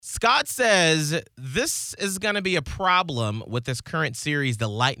Scott says this is going to be a problem with this current series the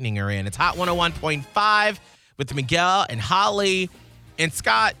Lightning are in. It's Hot 101.5 with Miguel and Holly. And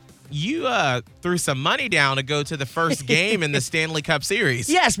Scott, you threw some money down to go to the first game in the Stanley Cup Series.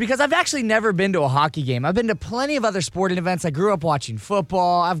 Yes, because I've actually never been to a hockey game. I've been to plenty of other sporting events. I grew up watching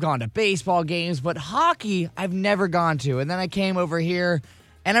football. I've gone to baseball games, but hockey I've never gone to. And then I came over here,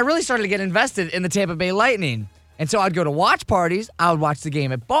 and I really started to get invested in the Tampa Bay Lightning. And so I'd go to watch parties. I would watch the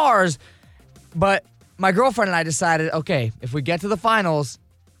game at bars. But my girlfriend and I decided, okay, if we get to the finals,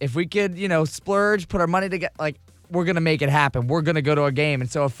 if we could, splurge, put our money together, we're going to make it happen. We're going to go to a game. And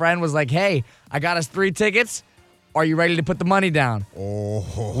so a friend was like, hey, I got us 3 tickets. Are you ready to put the money down?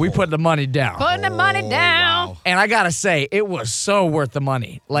 Oh. We put the money down. Putting the money down. Wow. And I got to say, it was so worth the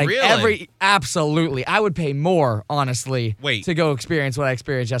money. Really? Absolutely. I would pay more, honestly, to go experience what I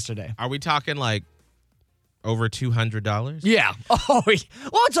experienced yesterday. Are we talking over $200? Yeah. Oh,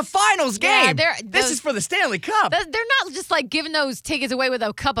 well, it's a finals game. Yeah, this is for the Stanley Cup. They're not just giving those tickets away with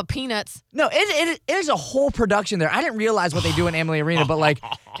a cup of peanuts. No, it is a whole production there. I didn't realize what they do in Amalie Arena, but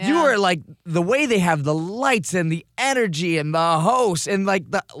you are the way they have the lights and the energy and the host and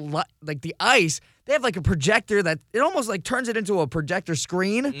the ice. They have a projector that it almost turns it into a projector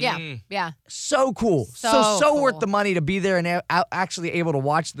screen. Yeah. So cool. So cool. Worth the money to be there and actually able to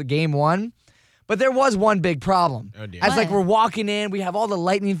watch the game one. But there was one big problem. Oh, dear. As we're walking in, we have all the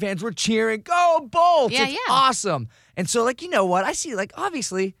Lightning fans. We're cheering, go Bolts! Yeah, it's awesome. And so, you know what? I see,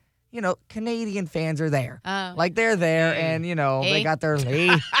 obviously, Canadian fans are there. They're there, and they got their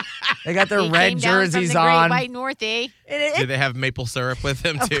they got their red jerseys from the on. Great White North, eh? Do they have maple syrup with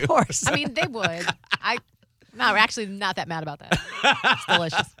them too? Of course. I mean, they would. No, we're actually not that mad about that. It's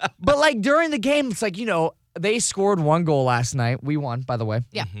delicious. But during the game, it's they scored 1 goal last night. We won, by the way.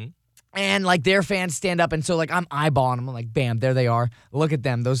 Yeah. Mm-hmm. And their fans stand up, and so I'm eyeballing them. I'm like, bam, there they are. Look at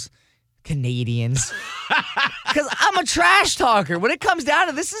them, those Canadians. Because I'm a trash talker. When it comes down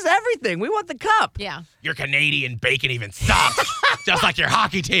to this is everything. We want the cup. Yeah. Your Canadian bacon even sucks, just like your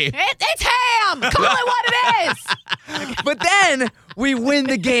hockey team. It's ham. Call it what it is. But then we win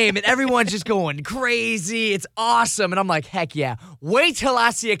the game, and everyone's just going crazy. It's awesome. And I'm like, heck yeah. Wait till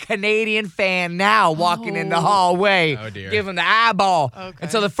I see a Canadian fan now walking in the hallway. Oh, dear. Give him the eyeball. Okay.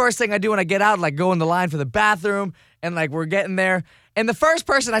 And so the first thing I do when I get out, go in the line for the bathroom, and we're getting there. And the first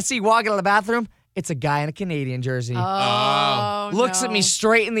person I see walking out of the bathroom, it's a guy in a Canadian jersey. Oh, Looks no. at me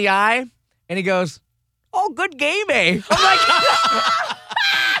straight in the eye, and he goes, oh, good game, eh?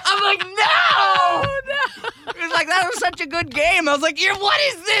 I'm like, no! He was like, that was such a good game. I was like, what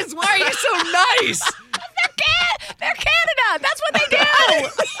is this? Why are you so nice? They're Canada. That's what they do.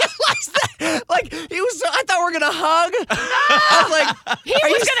 I thought we were going to hug. I was like, He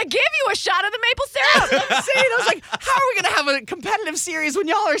was going to give you a shot of the maple syrup. insane. I was like, how are we going to have a competitive series when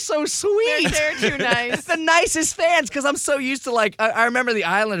y'all are so sweet? They're too nice. The nicest fans, because I'm so used to I remember the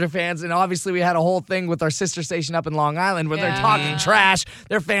Islander fans, and obviously we had a whole thing with our sister station up in Long Island where they're talking trash.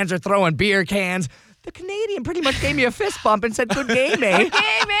 Their fans are throwing beer cans. The Canadian pretty much gave me a fist bump and said, good game, eh? Good game,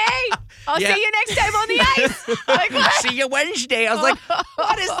 eh? I'll see you next time on the ice. What? See you Wednesday. I was like,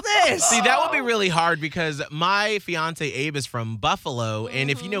 what is this? See, that would be really hard because my fiance Abe is from Buffalo,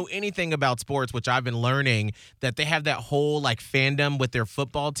 and if you know anything about sports, which I've been learning, that they have that whole fandom with their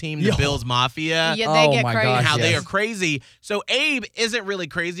football team, the Bills Mafia. Yeah, they get my crazy. gosh, How they are crazy. So Abe isn't really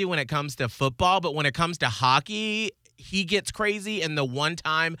crazy when it comes to football, but when it comes to hockey, he gets crazy. And the one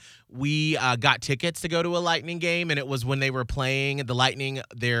time we got tickets to go to a Lightning game, and it was when they were playing the Lightning,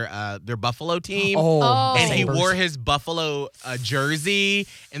 their Buffalo team. Oh. And he Sabres. wore his Buffalo jersey.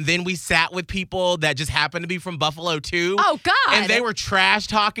 And then we sat with people that just happened to be from Buffalo too. Oh, God. And they were trash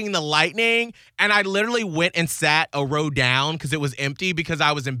talking the Lightning. And I literally went and sat a row down because it was empty because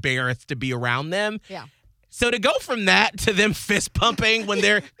I was embarrassed to be around them. Yeah. So to go from that to them fist pumping when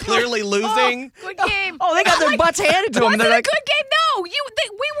they're clearly losing. Good game. Oh, they got their butts handed to them. Wasn't They're a like, good game? No, we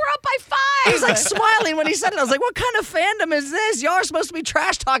were up by 5. he's smiling when he said it. I was like, what kind of fandom is this? Y'all are supposed to be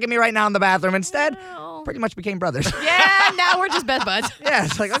trash talking me right now in the bathroom. Instead, pretty much became brothers. Yeah, now we're just best buds. Yeah,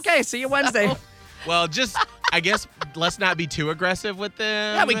 it's like, okay, see you Wednesday. Well, just, I guess, let's not be too aggressive with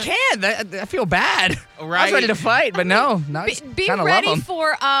them. Yeah, we can. I feel bad. I was Right. ready to fight, but no. Be ready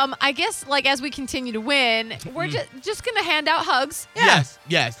for, I guess, as we continue to win, we're just going to hand out hugs. Yes.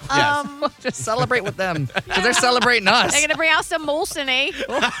 Just celebrate with them because they're celebrating us. They're going to bring out some Molson, eh?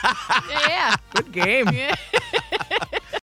 Yeah. Good game. Yeah.